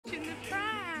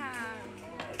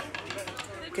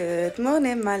Good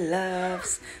morning, my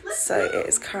loves. So it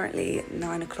is currently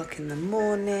 9 o'clock in the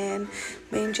morning.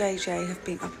 Me and JJ have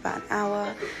been up about an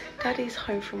hour. Daddy's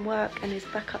home from work and is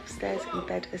back upstairs in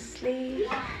bed asleep,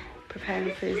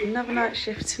 preparing for his another night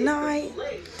shift tonight.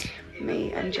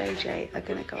 Me and JJ are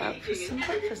going to go out for some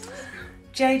breakfast.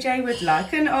 JJ would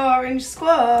like an orange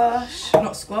squash.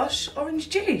 Not squash, orange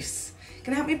juice.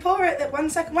 Can you help me pour it? 1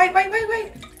 second. Wait.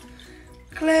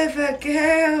 Clever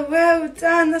girl. Well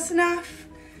done. That's enough.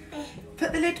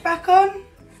 Put the lid back on.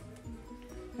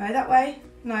 No, that way.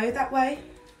 No, that way.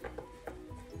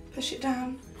 Push it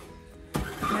down.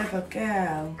 Clever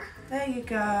girl. There you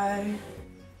go.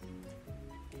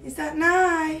 Is that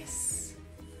nice?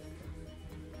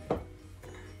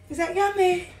 Is that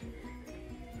yummy?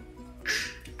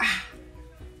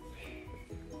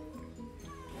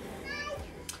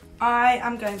 I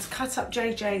am going to cut up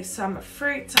JJ some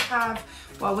fruit to have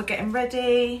while we're getting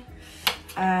ready.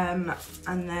 And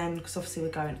then, because obviously we're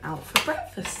going out for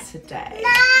breakfast today. No!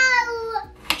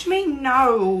 What do you mean,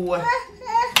 no?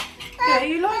 Yeah,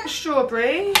 you like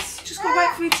strawberries? Just gotta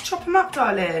wait for you to chop them up,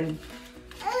 darling.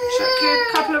 Chuck a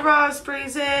couple of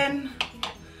raspberries in,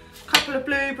 a couple of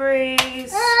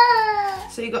blueberries.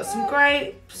 So you got some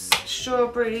grapes,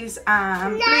 strawberries,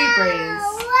 and blueberries.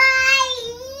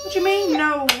 What do you mean,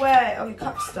 no way? Oh, your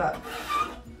cup's stuck.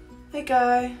 There you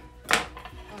go.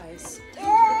 Guys,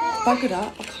 buggered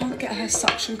up. I can't get her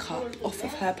suction cup off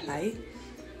of her plate.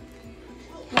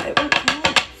 Like, it won't come off.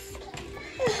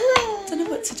 I don't know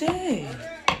what to do.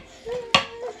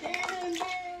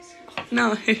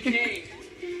 No.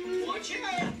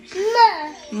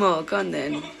 More, go on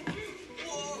then.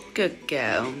 Good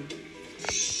girl.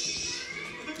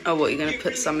 Oh, what, you're going to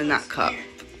put some in that cup?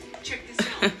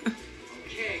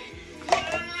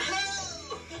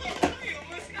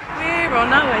 We're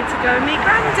on our way to go meet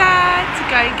Grandad to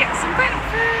go and get some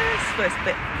breakfast. Well, it's a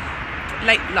bit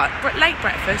late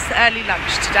breakfast, early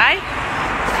lunch today,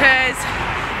 because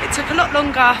it took a lot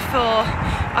longer for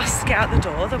us to get out the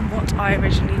door than what I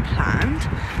originally planned.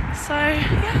 So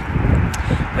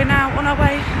yeah, we're now on our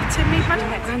way to meet my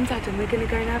Grandad and we're going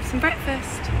to go and have some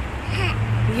breakfast.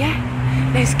 Yeah,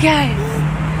 let's go.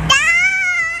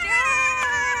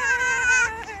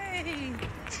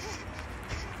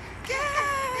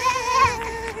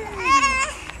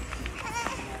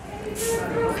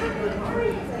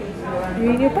 You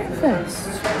eat your breakfast?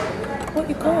 What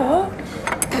you got?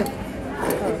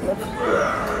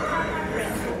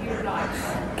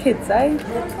 Kids, eh?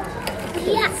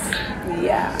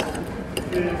 Yeah.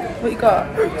 What you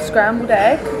got? Scrambled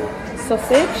egg,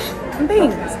 sausage, and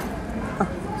beans.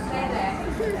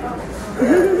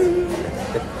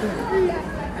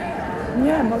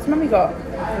 Yeah, what's Mummy got?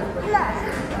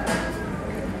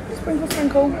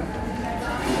 Sprinkle.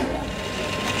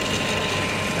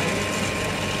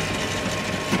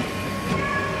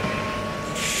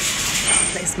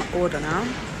 Place my order now.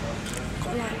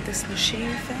 Got like this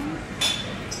machine thing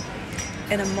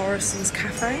in a Morrison's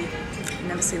cafe. I've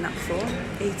never seen that before.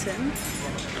 Eaten.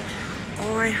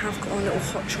 I have got a little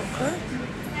hot chocolate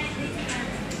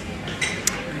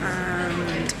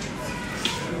and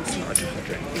it's not a hot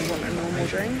drink. You want a normal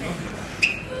drink?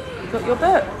 You got your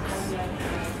books?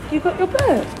 You got your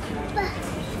book?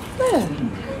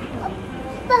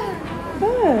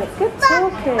 Book. Good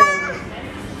talking.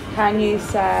 Can you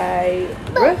say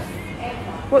roof?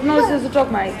 What noise does a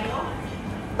dog make?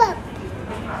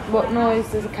 What noise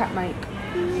does a cat make?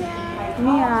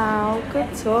 Meow.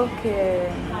 Good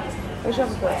talking. Where's your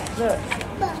other book? Look.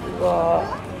 We've got,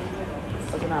 I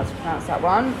don't know how to pronounce that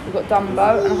one. We've got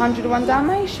Dumbo and 101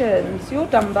 Dalmatians. You're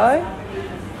Dumbo.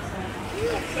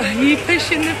 Are you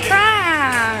pushing the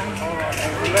pram?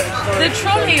 The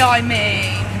trolley, I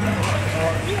mean.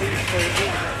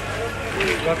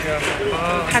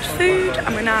 Had food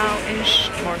and we're now in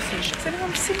Morrison's. Has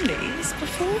anyone seen these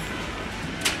before?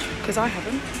 Because I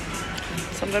haven't.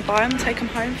 So I'm going to buy them, take them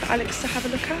home for Alex to have a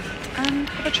look at and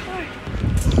have a try.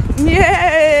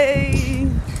 Yay!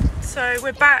 So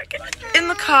we're back in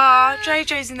the car.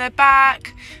 JJ's in the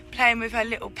back playing with her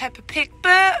little Peppa Pig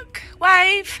book.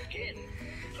 Wave.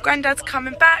 Grandad's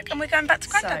coming back and we're going back to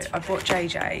Grandad's. So I bought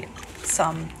JJ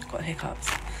some, got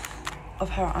hiccups, of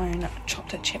her own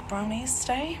chocolate chip brownies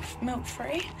today, milk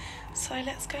free. So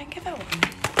let's go and give her one.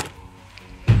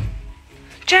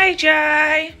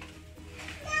 JJ!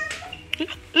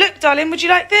 Look, darling, would you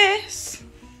like this?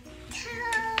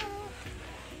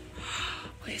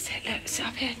 What is it? Look, sit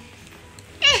up here.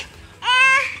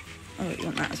 Oh, you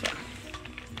want that as well?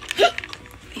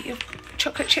 Eat your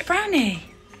chocolate chip brownie.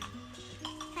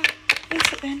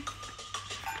 Eat it then.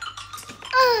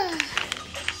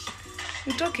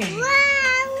 Your doggy.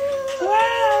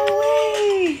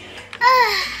 Wowee!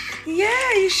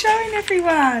 Yeah, you're showing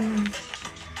everyone.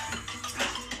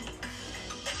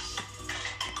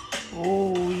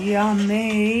 Oh,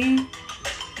 yummy.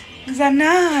 Is that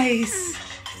nice?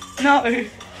 No. Do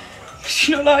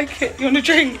you not like it? You want a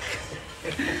drink?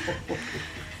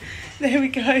 There we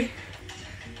go.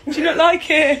 Do you not like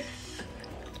it?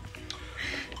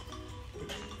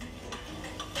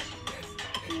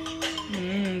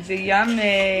 It's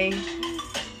yummy.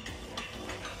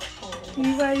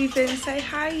 You waving, say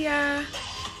hiya.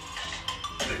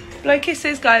 Blow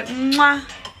kisses, go mwah.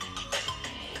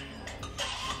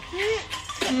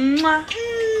 Mwah.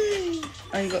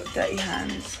 Oh, you got dirty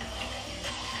hands.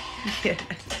 Yeah.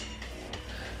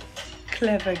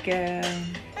 Clever girl.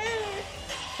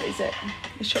 What is it?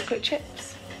 The chocolate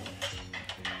chips?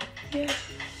 Yeah.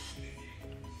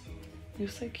 You're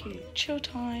so cute. Chill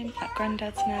time at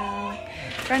Grandad's now.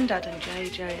 Grandad and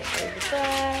JJ are over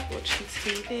there watching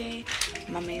TV.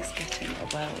 Mummy's getting a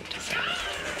world dessert.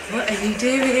 What are you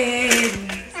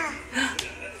doing?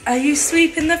 Are you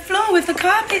sweeping the floor with the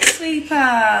carpet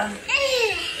sweeper?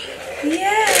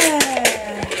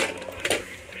 Yeah.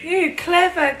 You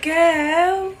clever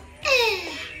girl.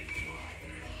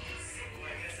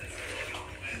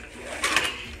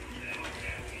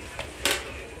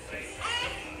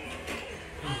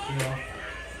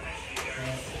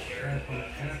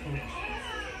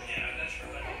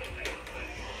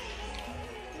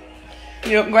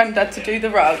 You want Grandad to do the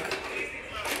rug?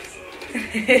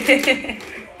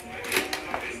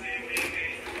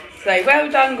 Say, well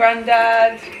done,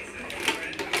 Grandad.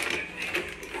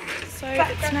 So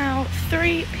it's now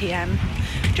 3 p.m.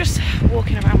 Just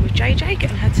walking around with JJ,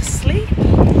 getting her to sleep.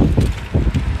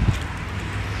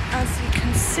 As you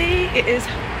can see, it is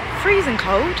freezing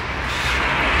cold.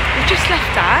 We've just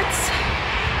left Dad's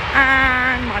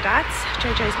and my dad's,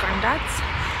 JJ's granddad's,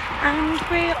 and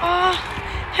we are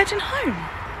heading home.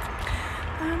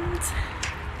 And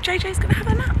JJ's gonna have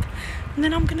a nap, and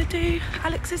then I'm gonna do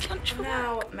Alex's lunch for work.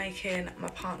 Now making my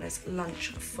partner's lunch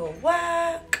for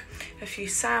work. A few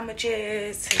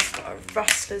sandwiches, he's got a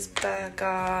Rustler's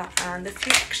burger and a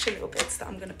few extra little bits that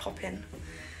I'm gonna pop in.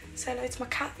 Say hello to my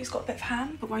cat, who's got a bit of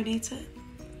ham but won't eat it.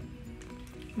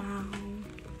 Meow.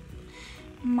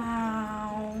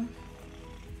 Meow.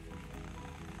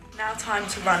 Now time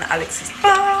to run Alex's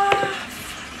bath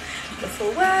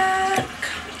before work.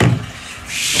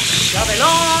 Shovel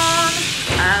on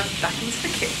and back into the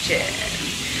kitchen.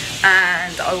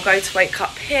 And I will go to wake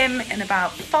up him in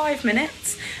about 5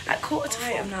 minutes at 4:45.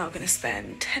 I am now going to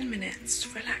spend 10 minutes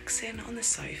relaxing on the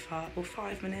sofa, or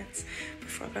 5 minutes,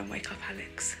 before I go and wake up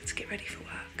Alex to get ready for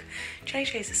work.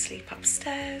 JJ's asleep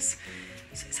upstairs,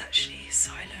 so it's actually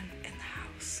silent in the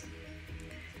house.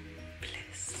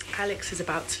 Bliss. Alex is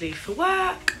about to leave for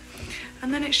work,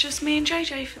 and then it's just me and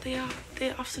JJ for the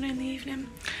afternoon, the evening.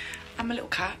 And my little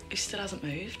cat, who still hasn't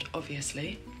moved,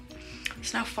 obviously.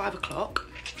 It's now 5 o'clock.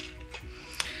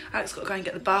 Alex got to go and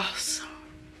get the bus.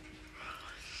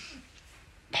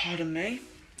 Pardon me.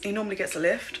 He normally gets a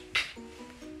lift,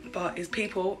 but his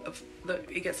people that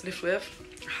he gets a lift with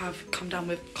have come down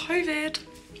with COVID.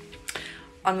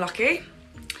 Unlucky.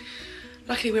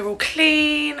 Luckily we're all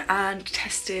clean and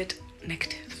tested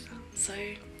negative. So,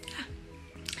 yeah.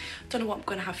 Don't know what I'm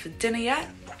going to have for dinner yet.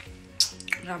 I'm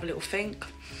going to have a little think.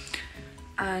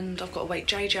 And I've got to wake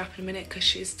JJ up in a minute because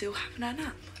she's still having her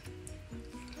nap.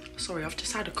 Sorry, I've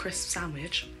just had a crisp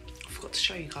sandwich. I forgot to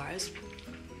show you guys.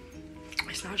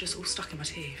 It's now just all stuck in my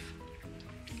teeth.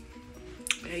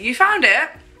 Yeah, you found it?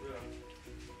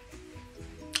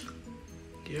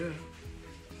 Yeah.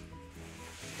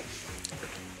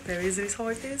 There he is in his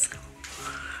hivies.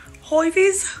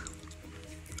 Hivies.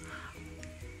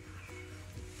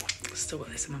 Still got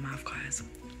this in my mouth, guys.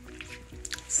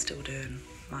 Still doing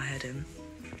my head in.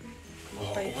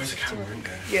 Oh, where's the camera in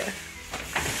there? Yeah.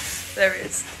 There it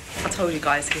is. I told you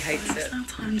guys he hates it. It's now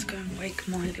time to go and wake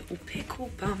my little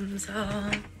pickle bums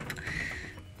up.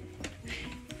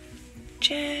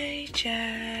 JJ.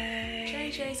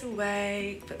 JJ's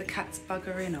awake, but the cat's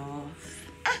buggering off.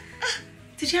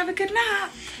 Did you have a good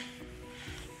nap?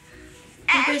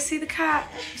 You go see the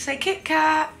cat. Say Kit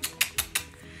Kat.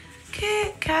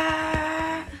 Kit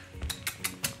Kat.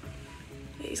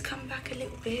 He's come back a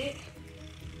little bit.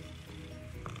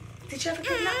 Did you have a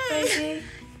good nap, baby?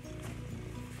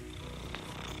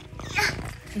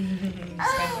 Say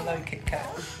hello, Kit Kat.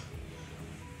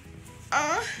 I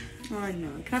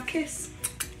know. Can I have a kiss?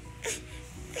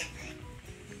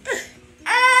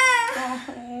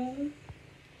 Oh.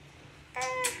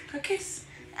 Can I kiss?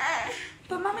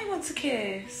 But Mummy wants a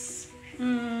kiss.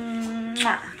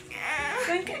 Mwah.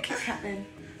 Go and get a Kit Kat then.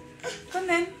 Come on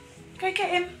then. Go get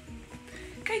him.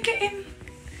 Go get him.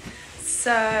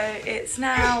 So it's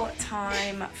now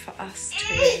time for us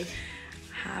to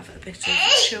have a bit of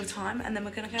chill time, and then we're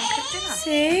going to go and cook dinner.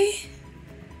 See?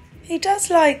 He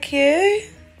does like you.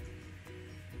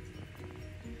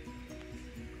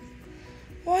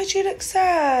 Why do you look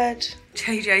sad?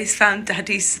 JJ's found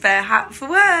Daddy's spare hat for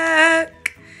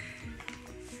work.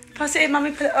 Pass it in,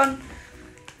 Mummy, put it on.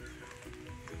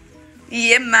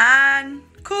 Yeah, man.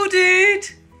 Cool, dude.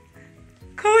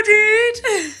 Cool, dude.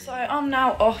 So I'm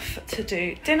now off to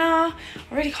do dinner. I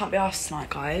really can't be arsed tonight,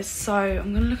 guys. So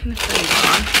I'm going to look in the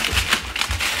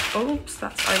freezer. Oops,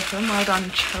 that's open. Well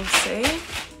done, Chelsea.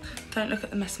 Don't look at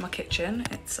the mess in my kitchen.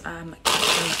 It's kitchen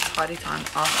tidy time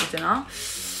after dinner.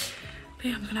 But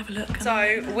yeah, I'm going to have a look.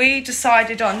 So we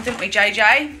decided on, didn't we,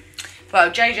 JJ? Well,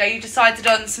 JJ, you decided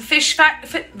on some fish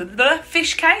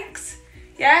cakes.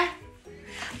 Yeah?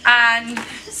 And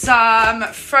some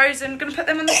frozen. Gonna put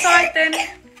them on the side then.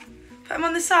 Put them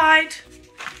on the side.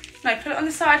 No, put it on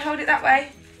the side. Hold it that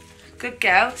way. Good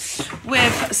girl.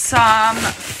 With some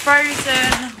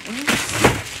frozen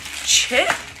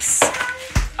chips.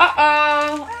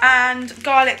 And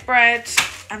garlic bread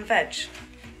and veg.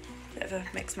 Bit of a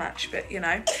mixed match, but you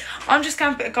know. I'm just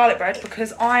going for a bit of garlic bread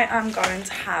because I am going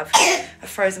to have a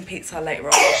frozen pizza later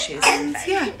on. She's in bed.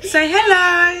 Yeah. Say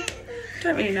hello.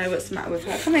 Don't really know what's the matter with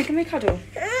her. Come here, give me a cuddle.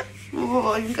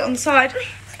 Oh, you can get on the side.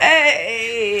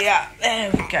 Hey, there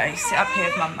we go. Sit up here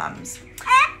with my mums.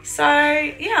 So,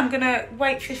 yeah, I'm going to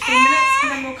wait 15 minutes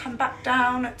and then we'll come back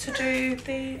down to do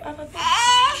the other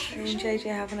bits. Me and JJ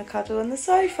having a cuddle on the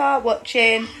sofa,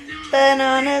 watching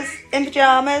bananas in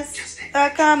pyjamas are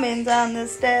coming down the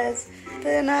stairs.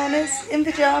 Bananas in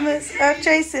pyjamas are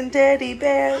chasing teddy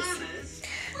bears.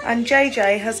 And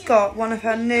JJ has got one of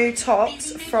her new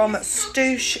tops from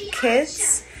Stoosh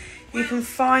Kids. You can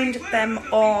find them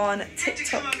on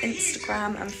TikTok,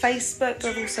 Instagram and Facebook.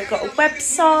 They've also got a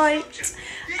website.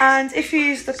 And if you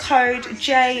use the code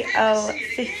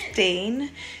JL15,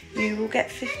 you will get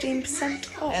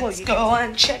 15% off. Let's go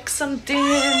and check some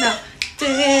dinner.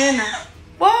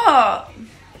 What?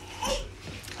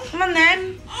 Come on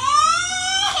then.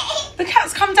 The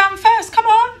cat's come down first. Come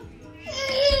on.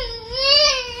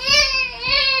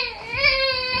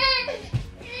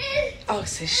 Oh,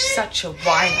 so she's such a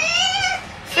whiner.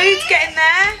 Food's getting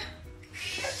there.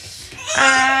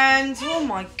 And, oh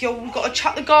my God, we've got to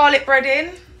chuck the garlic bread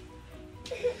in.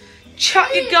 Chuck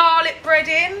your garlic bread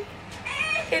in.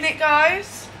 In it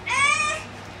goes.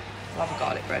 Love a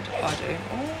garlic bread, I do.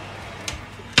 Oh.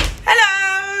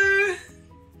 Hello.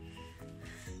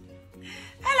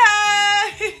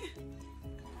 Hello.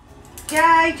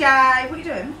 Jay, what are you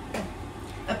doing?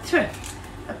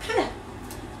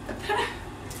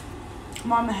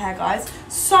 Mind my hair, guys.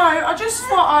 So I just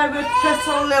thought I would put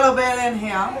a little bit in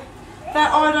here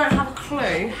that I don't have a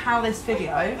clue how this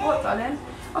video. What, darling?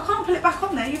 I can't put it back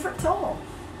on there. You've ripped it off.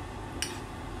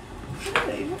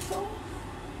 Really, you've ripped it off.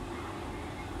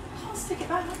 I can't stick it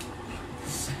back.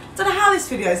 Don't know how this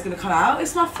video is going to come out.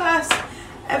 It's my first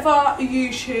ever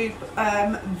YouTube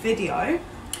video.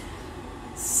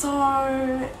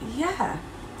 So yeah,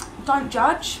 don't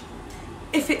judge.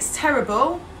 If it's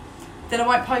terrible, then I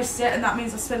won't post it, and that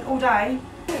means I spent all day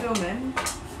filming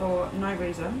for no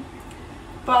reason.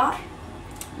 But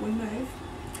we move.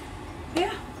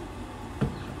 Yeah,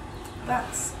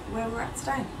 that's where we're at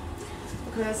today.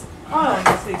 Because I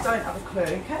honestly don't have a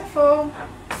clue. Careful.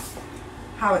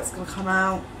 How it's gonna come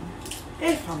out.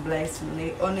 If I'm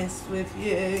blatantly honest with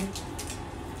you,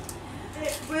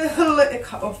 it will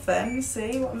cut off then.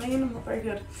 See what I mean? I'm not very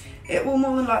good. It will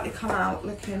more than likely come out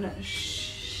looking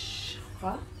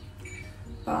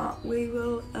but we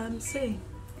will see.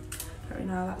 Don't really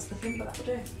know how that's looking, but that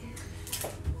will do.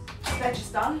 Veg is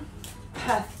done.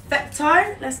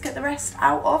 Perfecto. Let's get the rest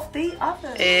out of the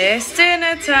oven. It's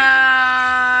dinner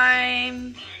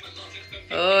time.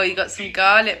 Oh, you got some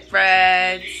garlic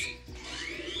bread.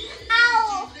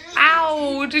 Ow!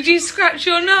 Ow! Did you scratch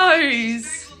your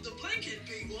nose?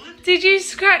 Did you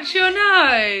scratch your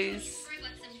nose?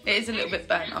 It is a little bit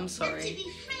burnt, I'm sorry.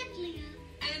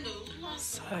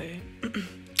 So,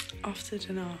 after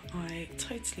dinner, I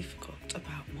totally forgot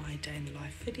about my day in the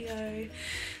life video.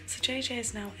 So JJ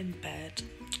is now in bed.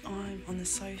 I'm on the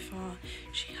sofa.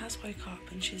 She has woke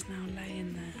up and she's now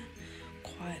laying there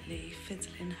quietly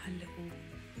fiddling her little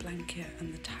blanket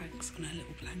and the tags on her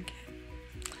little blanket.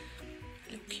 A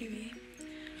little cutie.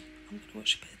 I'm going to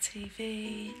watch a bit of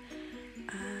TV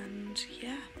and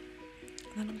yeah.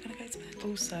 And then I'm going to go to bed.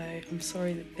 Also, I'm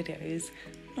sorry that the video is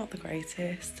not the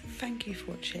greatest. Thank you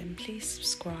for watching. Please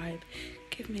subscribe,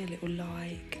 give me a little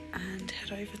like and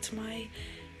head over to my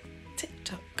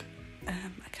TikTok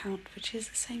account, which is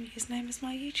the same username as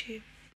my YouTube.